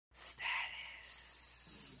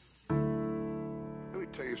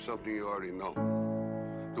you something you already know.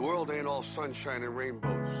 The world ain't all sunshine and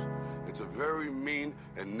rainbows. It's a very mean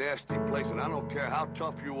and nasty place, and I don't care how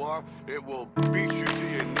tough you are, it will beat you to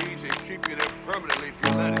your knees and keep you there permanently if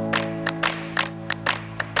you let it.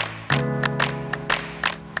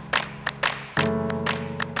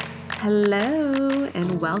 Hello,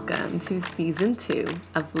 and welcome to Season 2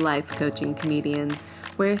 of Life Coaching Comedians,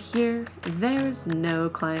 where here, there's no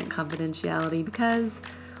client confidentiality because,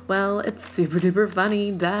 well, it's super duper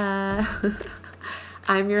funny, duh.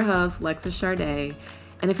 I'm your host, Lexa Charday,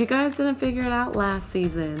 and if you guys didn't figure it out last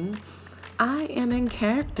season, I am in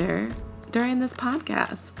character during this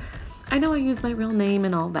podcast. I know I use my real name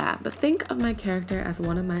and all that, but think of my character as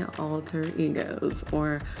one of my alter egos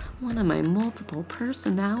or one of my multiple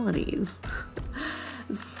personalities.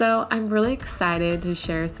 So I'm really excited to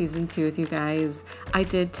share Season 2 with you guys. I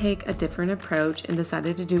did take a different approach and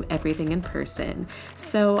decided to do everything in person.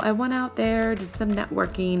 So I went out there, did some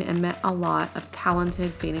networking, and met a lot of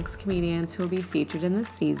talented Phoenix comedians who will be featured in this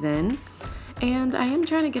season. And I am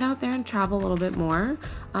trying to get out there and travel a little bit more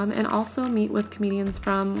and also meet with comedians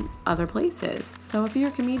from other places. So if you're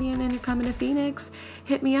a comedian and you're coming to Phoenix,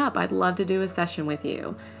 hit me up. I'd love to do a session with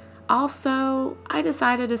you. Also, I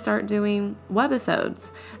decided to start doing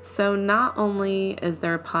webisodes. So not only is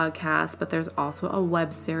there a podcast, but there's also a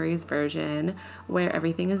web series version where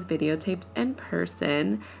everything is videotaped in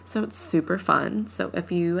person. So it's super fun. So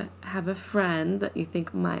if you have a friend that you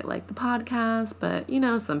think might like the podcast, but you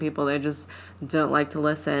know, some people, they just don't like to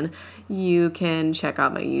listen, you can check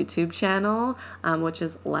out my YouTube channel, which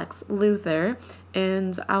is Lex Luthor.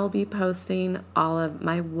 And I'll be posting all of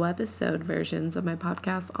my webisode versions of my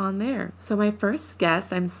podcast on there. So my first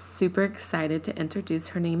guest, I'm super excited to introduce.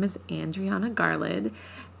 Her name is Andreona Garlid,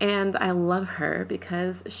 and I love her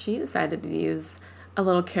because she decided to use a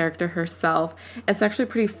little character herself. It's actually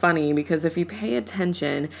pretty funny because if you pay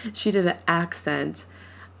attention, she did an accent.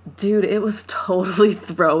 Dude, it was totally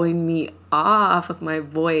throwing me off with my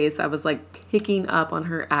voice. I was like picking up on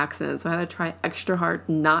her accent, so I had to try extra hard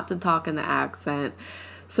not to talk in the accent.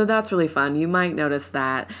 So that's really fun. You might notice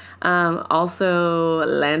that. Also,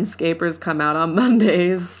 landscapers come out on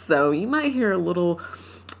Mondays, so you might hear a little,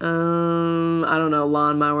 I don't know,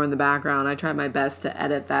 lawnmower in the background. I try my best to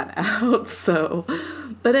edit that out, so...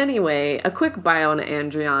 But anyway, a quick bio on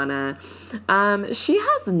Andreona. She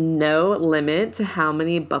has no limit to how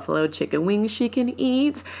many buffalo chicken wings she can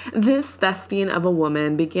eat. This thespian of a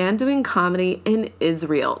woman began doing comedy in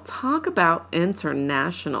Israel. Talk about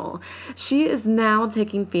international. She is now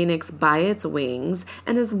taking Phoenix by its wings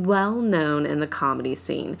and is well known in the comedy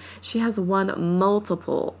scene. She has won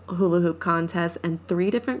multiple hula hoop contests in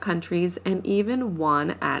 3 different countries and even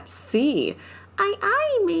one at sea.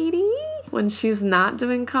 Aye, matey. When she's not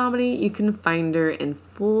doing comedy, you can find her in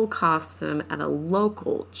full costume at a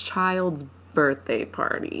local child's birthday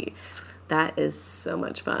party. That is so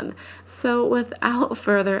much fun. So without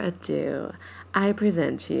further ado, I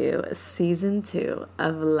present to you Season 2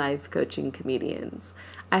 of Life Coaching Comedians.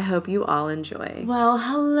 I hope you all enjoy. Well,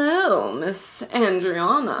 hello, Miss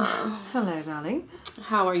Andreona. Hello, darling.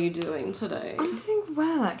 How are you doing today? I'm doing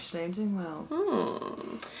well, actually. I'm doing well.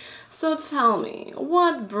 So tell me,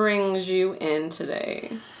 what brings you in today?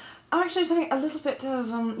 I'm actually having a little bit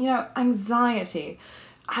of, anxiety.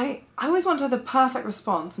 I always want to have the perfect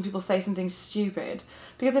response when people say something stupid,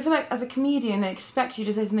 because I feel like as a comedian, they expect you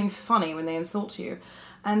to say something funny when they insult you,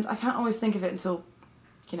 and I can't always think of it until,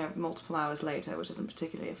 multiple hours later, which isn't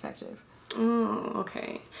particularly effective.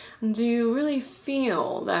 Okay. Do you really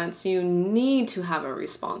feel that you need to have a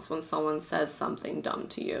response when someone says something dumb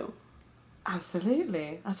to you?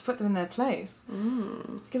 Absolutely. I have to put them in their place.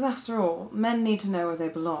 Because after all, men need to know where they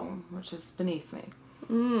belong, which is beneath me.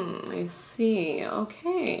 I see.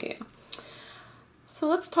 Okay. So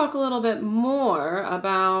let's talk a little bit more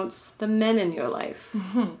about the men in your life.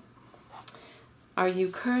 Are you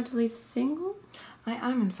currently single? I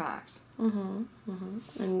am, in fact. And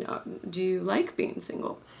do you like being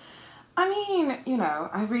single? I mean,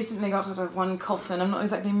 I recently got out of one coffin. I'm not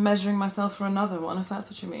exactly measuring myself for another one, if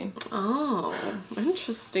that's what you mean. Oh,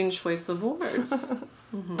 interesting choice of words.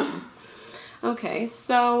 Okay,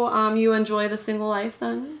 so you enjoy the single life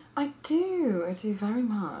then? I do very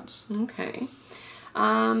much. Okay.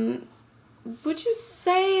 Would you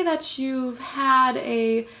say that you've had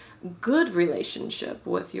a good relationship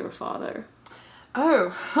with your father?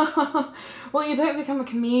 Oh, well, you don't become a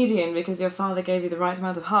comedian because your father gave you the right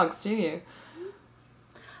amount of hugs, do you?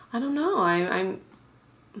 I don't know. I'm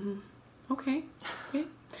okay.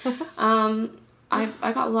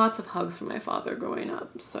 I got lots of hugs from my father growing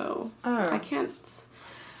up, so I can't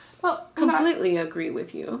Well, you know, completely agree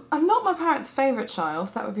with you. I'm not my parents' favourite child.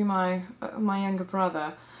 That would be my younger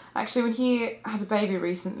brother. Actually, when he had a baby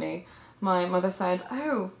recently, my mother said,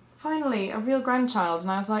 "Oh, finally, a real grandchild."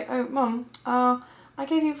 And I was like, "Oh, Mum, I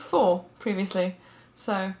gave you 4 previously."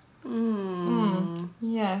 So,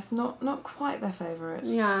 yes, not quite their favourite.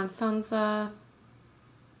 Yeah, it sounds, it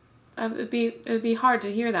would be hard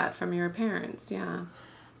to hear that from your parents, yeah.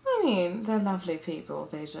 I mean, they're lovely people.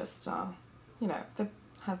 They just, they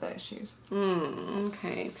have their issues.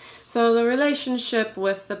 Okay. So the relationship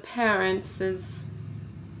with the parents is...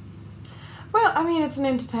 Well, I mean, it's an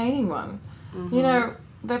entertaining one. You know,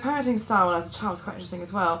 their parenting style when I was a child was quite interesting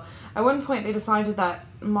as well. At one point, they decided that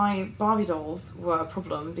my Barbie dolls were a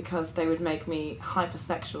problem because they would make me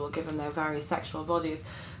hypersexual given their very sexual bodies.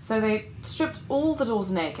 So they stripped all the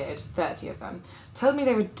dolls naked, 30 of them, told me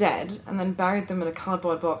they were dead, and then buried them in a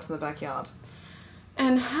cardboard box in the backyard.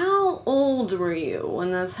 And how old were you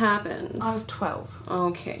when this happened? I was 12.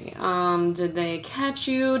 Okay. Did they catch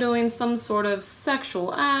you doing some sort of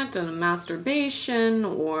sexual act and masturbation,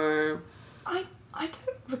 or... I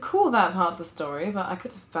don't recall that part of the story, but I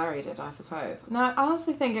could have buried it, I suppose. No, I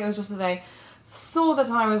honestly think it was just that they saw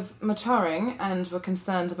that I was maturing and were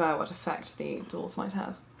concerned about what effect the dolls might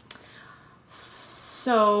have.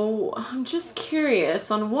 So, I'm just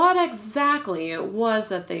curious on what exactly it was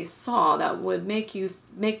that they saw that would make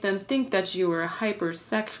them think that you were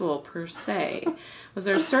hypersexual per se. Was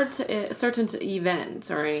there a certain event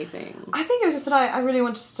or anything? I think it was just that I really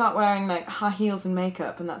wanted to start wearing like high heels and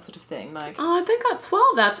makeup and that sort of thing. Like, I think at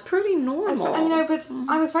 12 that's pretty normal. and, but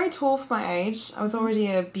I was very tall for my age. I was already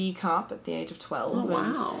a B cup at the age of 12. Oh, wow.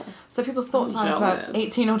 And so people thought I was about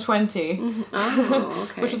 18 or 20. Oh,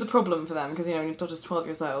 okay. Which was a problem for them because, when your daughter's 12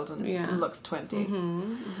 years old and looks 20.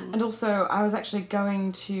 And also, I was actually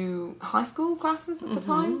going to high school classes at the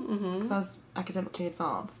time because I was academically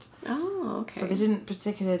advanced. Oh, okay. So they didn't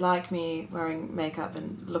particularly like me wearing makeup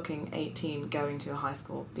and looking 18 going to a high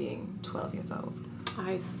school being 12 years old.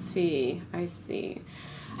 I see.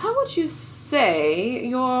 How would you say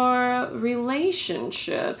your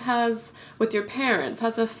relationship with your parents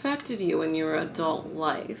has affected you in your adult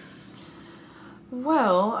life?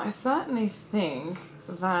 Well, I certainly think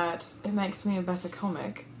that it makes me a better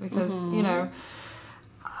comic because,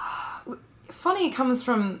 funny comes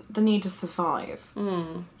from the need to survive.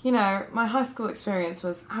 My high school experience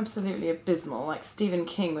was absolutely abysmal. Like, Stephen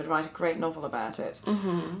King would write a great novel about it.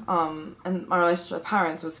 And my relationship with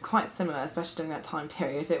parents was quite similar, especially during that time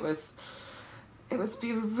period. It was a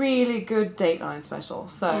really good Dateline special.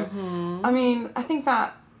 So, I mean, I think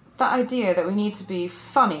that idea that we need to be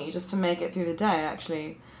funny just to make it through the day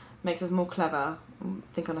actually makes us more clever,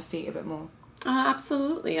 think on our feet a bit more.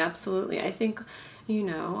 Absolutely. I think,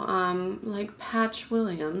 like Patch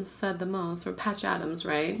Williams said the most, or Patch Adams,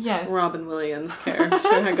 right? Yes. Robin Williams' character.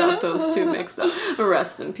 I got those two mixed up.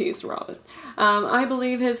 Rest in peace, Robin. I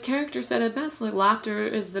believe his character said it best, like, laughter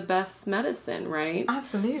is the best medicine, right?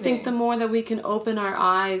 Absolutely. I think the more that we can open our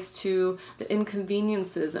eyes to the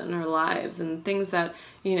inconveniences in our lives and things that,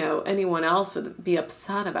 anyone else would be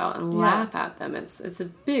upset about and laugh at them, it's a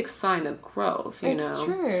big sign of growth, It's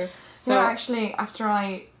true. So actually, after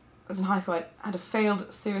I was in high school, I had a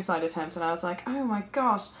failed suicide attempt, and I was like, oh my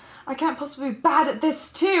gosh, I can't possibly be bad at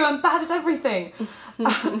this too. I'm bad at everything.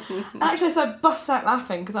 And actually, so I bust out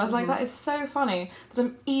laughing because I was like, that is so funny that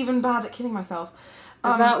I'm even bad at killing myself.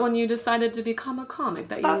 Is that when you decided to become a comic?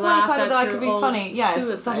 That you that's laughed when I decided at that I your could be old funny. Yes,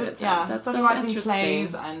 suicide attempt. Yeah, That's started so writing interesting.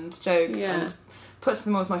 plays and jokes and put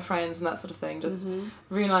them with my friends and that sort of thing. Just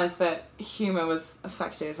realised that humour was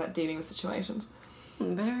effective at dealing with situations.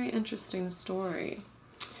 Very interesting story.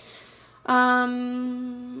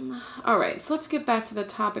 All right, so let's get back to the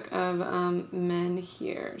topic of men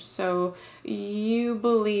here. So you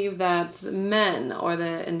believe that men are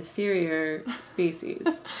the inferior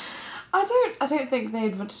species? I don't think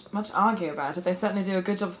they'd much argue about it. They certainly do a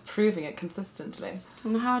good job of proving it consistently.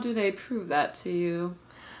 And how do they prove that to you?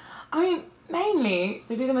 I mean, mainly,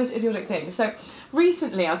 they do the most idiotic things. So,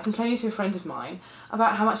 recently I was complaining to a friend of mine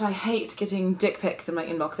about how much I hate getting dick pics in my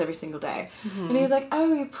inbox every single day. And he was like,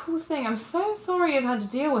 oh, you poor thing, I'm so sorry you've had to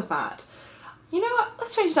deal with that. You know what,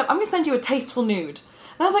 let's change it up. I'm going to send you a tasteful nude.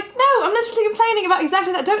 And I was like, no, I'm literally complaining about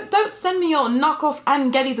exactly that. Don't send me your knockoff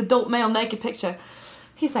Ann Geddes adult male naked picture.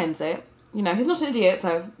 He sends it. He's not an idiot,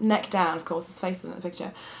 so neck down, of course, his face isn't in the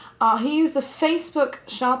picture. He used the Facebook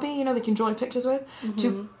Sharpie, they can join pictures with,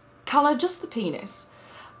 to colour just the penis.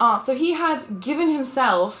 So he had given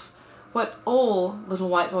himself what all little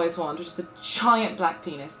white boys want, which is the giant black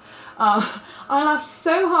penis. I laughed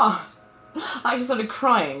so hard, I just started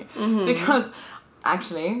crying, because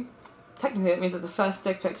actually, technically that means that the first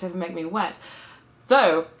dick pic to ever make me wet.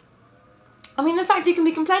 Though, I mean, the fact that you can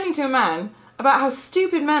be complaining to a man about how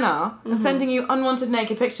stupid men are and sending you unwanted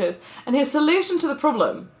naked pictures, and his solution to the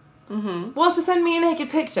problem was to send me a naked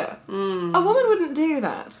picture. A woman wouldn't do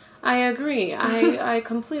that. I agree. I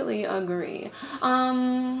completely agree.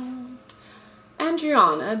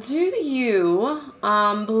 Andreona, do you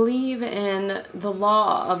believe in the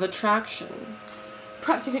law of attraction?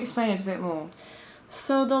 Perhaps you can explain it a bit more.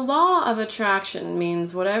 So the law of attraction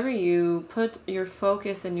means whatever you put your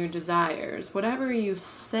focus and your desires, whatever you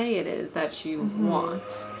say it is that you want,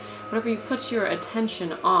 whatever you put your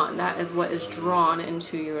attention on, that is what is drawn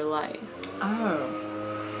into your life.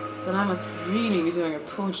 Oh. Then I must really be doing a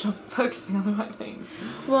poor job focusing on the right things.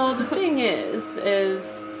 Well, the thing is,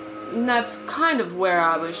 and that's kind of where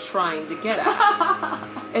I was trying to get at.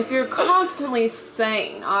 If you're constantly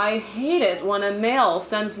saying, I hate it when a male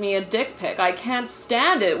sends me a dick pic. I can't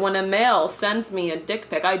stand it when a male sends me a dick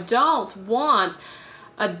pic. I don't want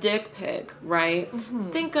a dick pic, right?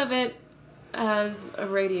 Think of it as a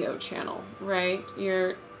radio channel, right?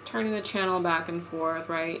 You're turning the channel back and forth,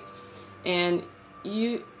 right? And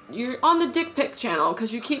you're on the dick pic channel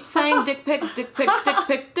because you keep saying dick pic, dick pic, dick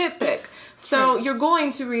pic, dick pic. So you're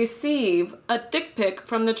going to receive a dick pic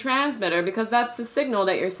from the transmitter because that's the signal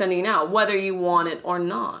that you're sending out, whether you want it or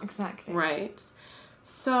not. Exactly. Right?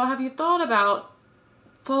 So have you thought about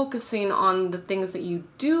focusing on the things that you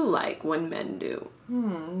do like when men do?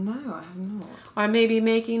 No, I have not. Or maybe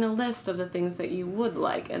making a list of the things that you would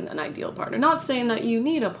like in an ideal partner. Not saying that you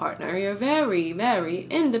need a partner. You're very, very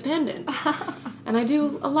independent. And I do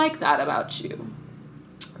like that about you.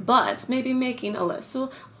 But maybe making a list.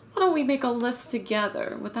 So why don't we make a list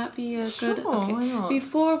together? Would that be a Sure, good... why not?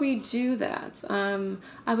 Before we do that,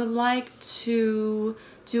 I would like to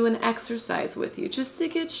do an exercise with you just to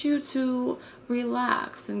get you to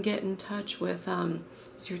relax and get in touch with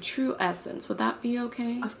your true essence. Would that be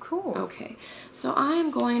okay? Of course. Okay. So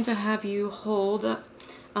I'm going to have you hold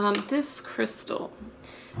this crystal.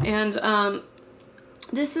 And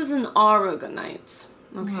this is an aragonite.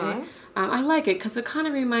 Okay. Right. I like it because it kind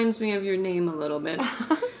of reminds me of your name a little bit.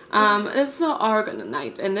 This is an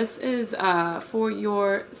aragonite, and this is for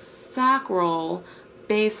your sacral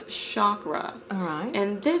base chakra. All right.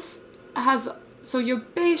 And this has, so your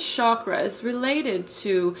base chakra is related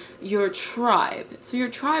to your tribe. So your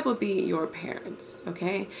tribe would be your parents,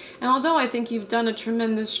 okay? And although I think you've done a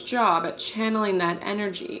tremendous job at channeling that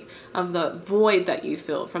energy of the void that you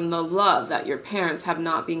feel from the love that your parents have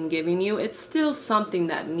not been giving you, it's still something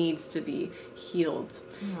that needs to be healed.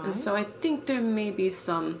 Right. And so I think there may be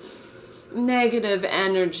some negative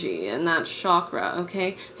energy in that chakra,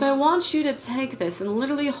 okay? So I want you to take this and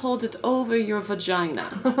literally hold it over your vagina.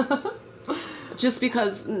 Just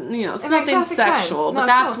because, you know, it's nothing sexual, but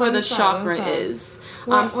that's where the chakra is.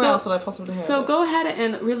 What else would I possibly hear? So go ahead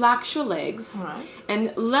and relax your legs. Right.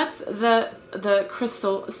 And let the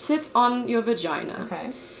crystal sit on your vagina.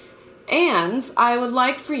 Okay. And I would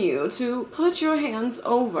like for you to put your hands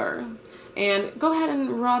over and go ahead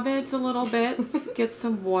and rub it a little bit, get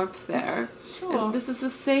some warmth there. Sure. And this is a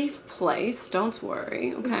safe place, don't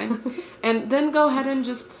worry, okay? And then go ahead and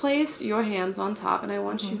just place your hands on top, and I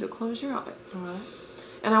want you to close your eyes. All right.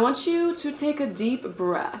 And I want you to take a deep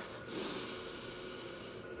breath.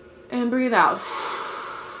 And breathe out.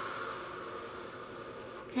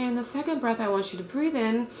 Okay, and the second breath, I want you to breathe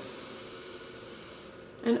in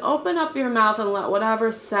and open up your mouth and let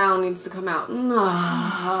whatever sound needs to come out.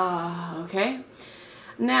 Okay?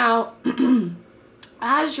 Now,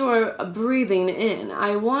 as you're breathing in,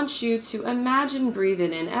 I want you to imagine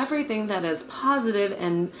breathing in everything that is positive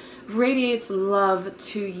and radiates love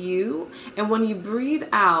to you. And when you breathe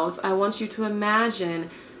out, I want you to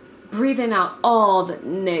imagine breathing out all the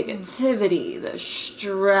negativity, the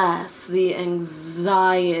stress, the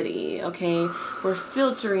anxiety, okay? We're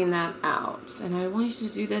filtering that out. And I want you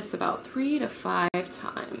to do this about 3 to 5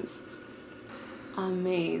 times.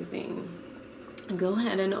 Amazing. Go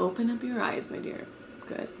ahead and open up your eyes, my dear.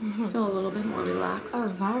 Good. Feel a little bit more relaxed. Oh,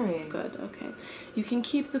 very. Good, okay. You can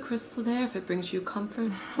keep the crystal there if it brings you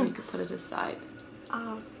comfort, or you could put it aside.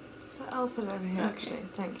 I'll sit over here, actually.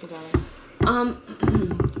 Thank you, darling.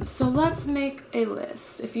 So let's make a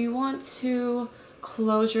list. If you want to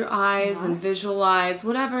close your eyes and visualize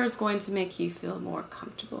whatever is going to make you feel more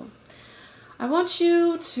comfortable. I want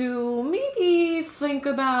you to maybe think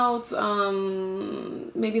about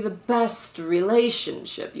maybe the best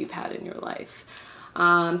relationship you've had in your life.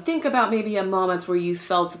 Think about maybe a moment where you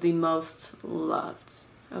felt the most loved,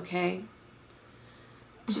 okay?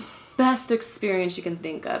 Just best experience you can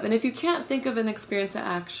think of. And if you can't think of an experience that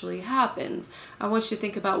actually happens, I want you to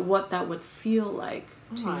think about what that would feel like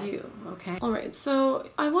to you, okay? All right, so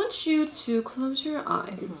I want you to close your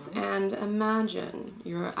eyes and imagine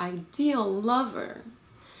your ideal lover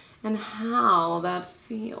and how that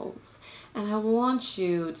feels. And I want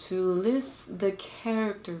you to list the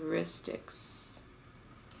characteristics.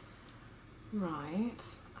 Right.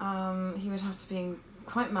 He would have to be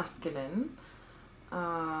quite masculine.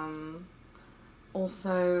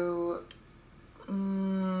 Also,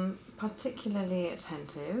 particularly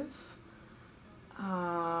attentive.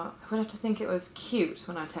 I would have to think it was cute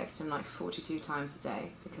when I text him like 42 times a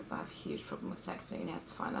day, because I have a huge problem with texting and he has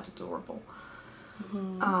to find that adorable.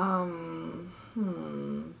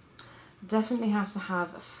 Definitely have to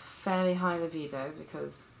have a fairly high libido,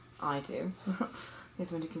 because I do. He's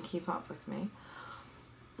someone who can keep up with me.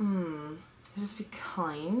 Just be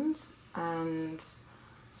kind and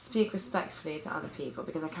speak respectfully to other people,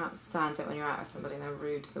 because I can't stand it when you're out with somebody and they're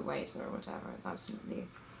rude to the waiter or whatever. It's absolutely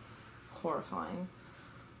horrifying.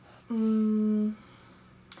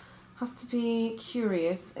 Has to be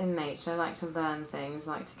curious in nature, like to learn things,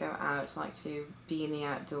 like to go out, like to be in the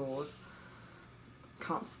outdoors.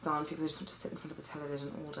 Can't stand people who just want to sit in front of the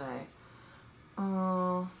television all day.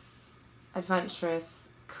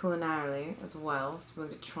 Adventurous culinarily as well, so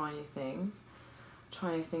willing to try new things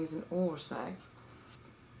in all respects.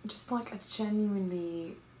 Just like a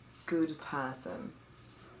genuinely good person.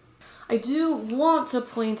 I do want to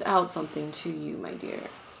point out something to you, my dear.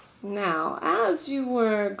 Now, as you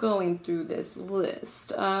were going through this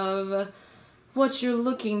list of what you're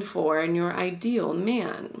looking for in your ideal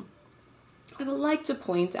man, I would like to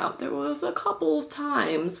point out there was a couple of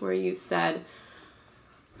times where you said,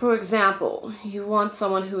 for example, you want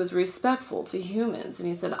someone who is respectful to humans, and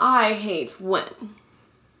you said, I hate when.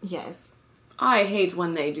 Yes. I hate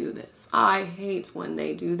when they do this. I hate when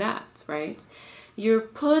they do that, right? You're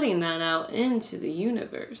putting that out into the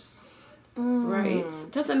universe, right?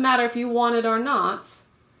 Doesn't matter if you want it or not.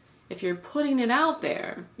 If you're putting it out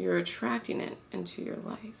there, you're attracting it into your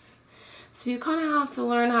life. So you kind of have to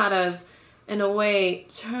learn how to, in a way,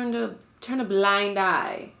 turn a blind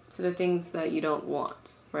eye to the things that you don't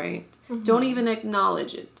want, right? Don't even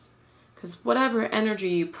acknowledge it. Because whatever energy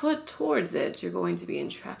you put towards it, you're going to be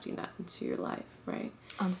attracting that into your life, right?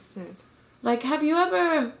 Understood. Like, have you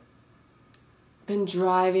ever been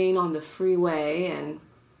driving on the freeway and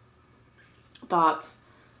thought,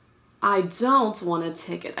 I don't want a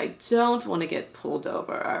ticket, I don't want to get pulled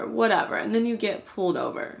over, or whatever, and then you get pulled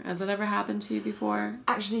over? Has that ever happened to you before?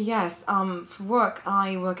 Actually, yes. For work,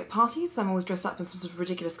 I work at parties, so I'm always dressed up in some sort of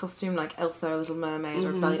ridiculous costume, like Elsa, a Little Mermaid,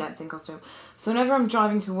 or a belly dancing costume. So whenever I'm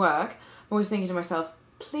driving to work, I'm always thinking to myself,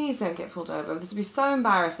 please don't get pulled over. This would be so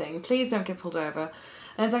embarrassing. Please don't get pulled over.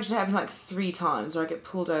 And it's actually happened like 3 times where I get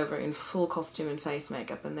pulled over in full costume and face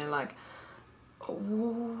makeup, and they're like,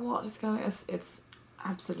 what is going on? It's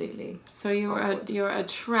absolutely. So you're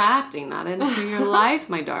attracting that into your life,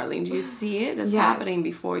 my darling. Do you see it? It's happening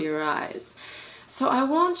before your eyes. So I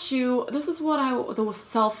want you, this is what the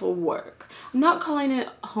self-work. I'm not calling it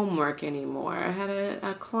homework anymore. I had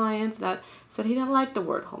a client that said he didn't like the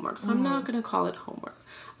word homework, so I'm not going to call it homework.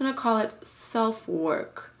 I'm going to call it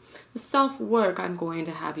self-work. The self-work I'm going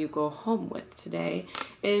to have you go home with today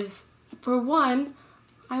is, for one,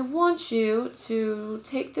 I want you to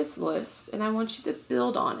take this list and I want you to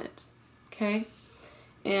build on it, okay?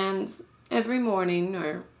 And every morning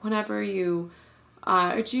or whenever you,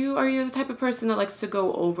 are you the type of person that likes to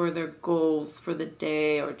go over their goals for the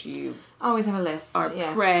day, or do you I always have a list, or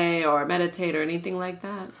pray or meditate or anything like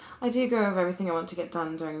that? I do go over everything I want to get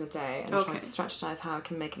done during the day and try Okay. to strategize how I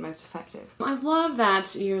can make it most effective. I love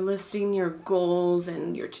that you're listing your goals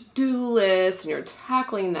and your to-do list and you're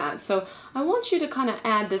tackling that. So I want you to kind of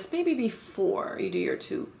add this maybe before you do your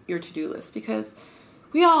to-do list, because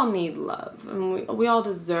we all need love and we all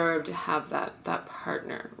deserve to have that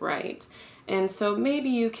partner, right? And so maybe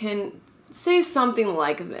you can say something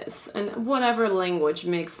like this, and whatever language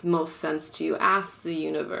makes most sense to you, ask the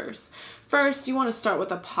universe. First, you want to start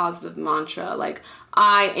with a positive mantra like,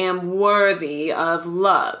 I am worthy of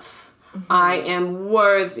love. I am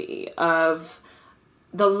worthy of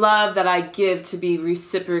the love that I give to be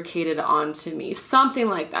reciprocated onto me. Something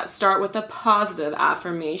like that. Start with a positive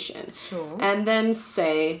affirmation. Sure. And then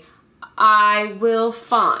say, I will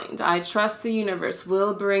find, I trust the universe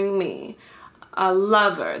will bring me a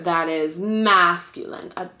lover that is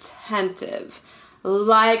masculine, attentive,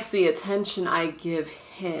 likes the attention I give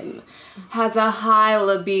him, has a high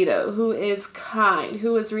libido, who is kind,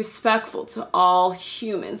 who is respectful to all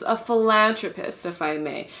humans, a philanthropist, if I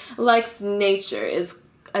may, likes nature, is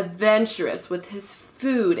adventurous with his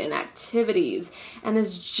food and activities and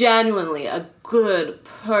is genuinely a good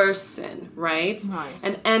person, right? Right.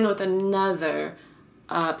 And end with another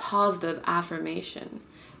positive affirmation.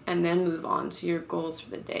 And then move on to your goals for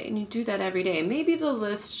the day. And you do that every day. Maybe the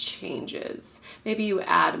list changes. Maybe you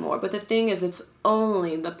add more. But the thing is, it's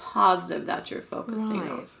only the positive that you're focusing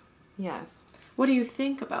on. Right. Yes. What do you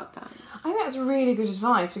think about that? I think that's really good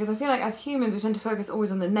advice, because I feel like as humans we tend to focus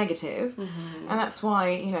always on the negative, and that's why,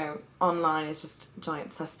 you know, online is just a giant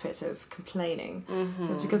cesspit of complaining.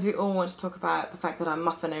 It's because we all want to talk about the fact that our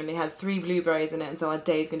muffin only had 3 blueberries in it and so our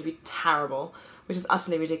day is going to be terrible, which is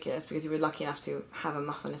utterly ridiculous because you were lucky enough to have a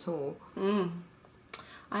muffin at all.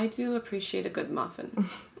 I do appreciate a good muffin.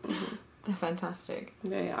 They're fantastic.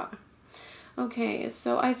 They are. Okay,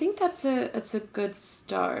 so I think it's a good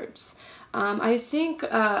start. I think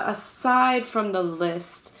aside from the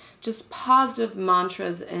list, just positive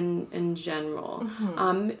mantras in general.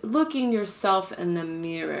 Looking yourself in the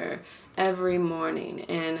mirror every morning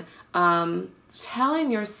and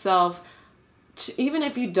telling yourself, even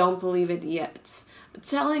if you don't believe it yet,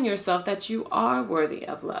 telling yourself that you are worthy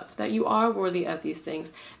of love, that you are worthy of these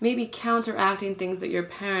things, maybe counteracting things that your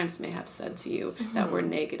parents may have said to you that were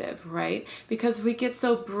negative, right? Because we get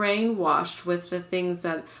so brainwashed with the things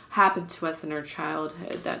that happened to us in our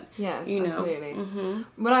childhood that, Yes, you know. absolutely.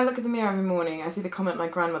 When I look at the mirror every morning, I see the comment my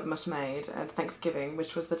grandmother must have made at Thanksgiving,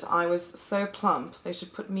 which was that I was so plump they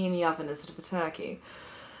should put me in the oven instead of the turkey.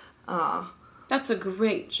 That's a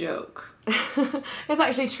great joke. It's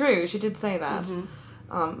actually true. She did say that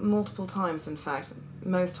multiple times, in fact,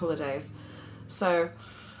 most holidays. So,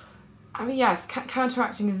 I mean, yes,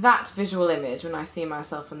 counteracting that visual image when I see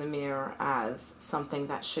myself in the mirror as something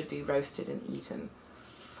that should be roasted and eaten.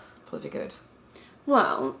 Probably good.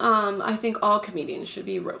 Well, I think all comedians should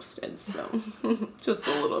be roasted, so just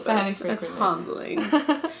a little Fairly bit. It's frequently. humbling.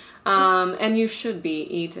 And you should be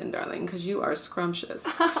eaten, darling, because you are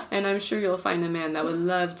scrumptious. And I'm sure you'll find a man that would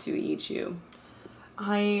love to eat you.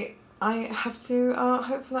 I have to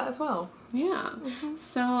hope for that as well. Yeah.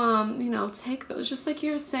 So, you know, take those, just like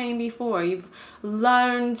you were saying before, you've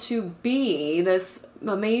learned to be this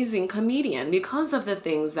amazing comedian because of the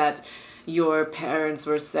things that your parents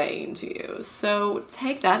were saying to you. So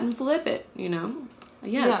take that and flip it, you know.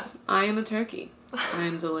 Yes, yeah. I am a turkey. I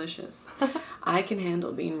am delicious. I can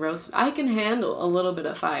handle being roasted. I can handle a little bit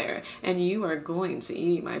of fire, and you are going to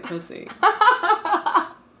eat my pussy.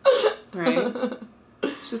 Right?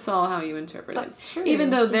 It's just all how you interpret it. That's true. Even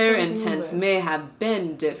though That's their surprising intent English. may have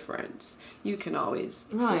been different, you can always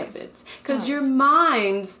Right. flip it. Because Right. your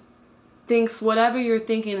mind thinks whatever you're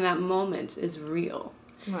thinking in that moment is real.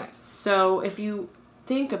 Right. So if you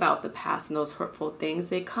think about the past and those hurtful things,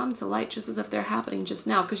 they come to light just as if they're happening just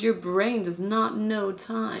now, because your brain does not know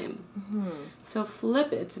time. So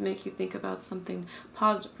flip it to make you think about something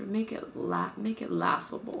positive, make it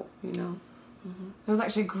laughable, you know. There was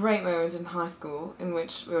actually a great moment in high school in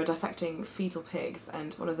which we were dissecting fetal pigs,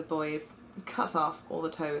 and one of the boys cut off all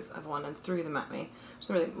the toes of one and threw them at me.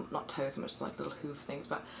 Which are really not toes so much as like little hoof things,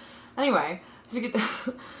 but anyway, if you could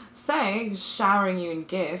say he was showering you in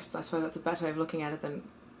gifts, I suppose that's a better way of looking at it than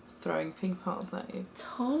throwing pig parts at you.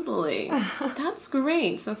 Totally. That's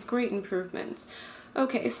great. That's great improvement.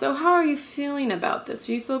 Okay, so how are you feeling about this?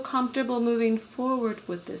 Do you feel comfortable moving forward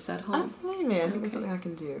with this at home? Absolutely, I think it's something I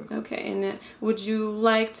can do. Okay, and would you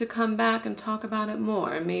like to come back and talk about it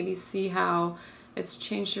more? And maybe see how it's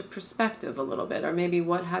changed your perspective a little bit, or maybe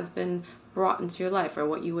what has been brought into your life, or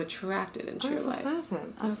what you attracted into your For life?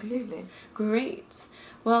 certain, absolutely. Great.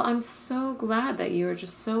 Well, I'm so glad that you are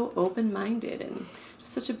just so open-minded and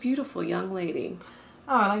just such a beautiful young lady.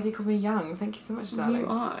 Oh, I like you call me young. Thank you so much, darling. You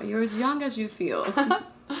are. You're as young as you feel.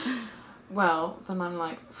 Well, then I'm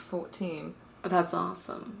like 14. That's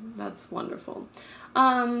awesome. That's wonderful.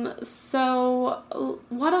 So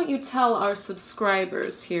why don't you tell our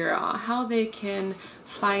subscribers here how they can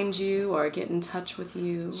find you or get in touch with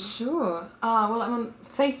you? Sure. Well, I'm on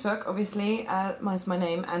Facebook, obviously. My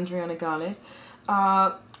name, Andreona Garlid.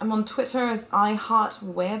 I'm on Twitter as I Heart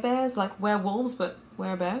Werebears, like werewolves, but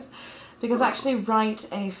werebears. Because I actually write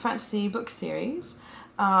a fantasy book series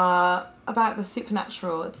about the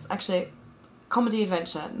supernatural. It's actually comedy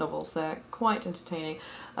adventure novels. They're quite entertaining.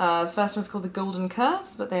 The first one's called The Golden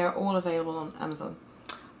Curse, but they are all available on Amazon.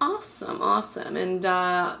 Awesome. And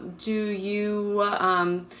do you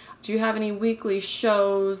have any weekly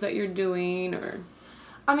shows that you're doing, or?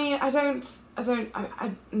 I mean, I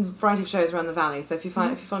variety of shows around the valley. So if you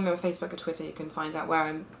follow me on Facebook or Twitter, you can find out where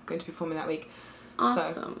I'm going to be performing that week.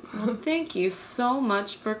 Awesome. Well, thank you so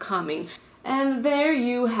much for coming. And there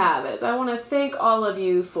you have it. I want to thank all of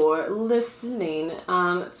you for listening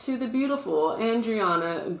to the beautiful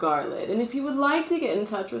Andreona Garlid. And if you would like to get in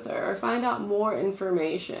touch with her or find out more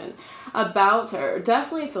information about her,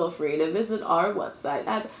 definitely feel free to visit our website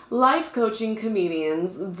at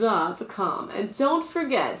lifecoachingcomedians.com. And don't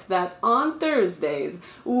forget that on Thursdays,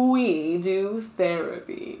 we do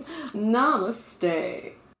therapy.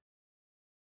 Namaste.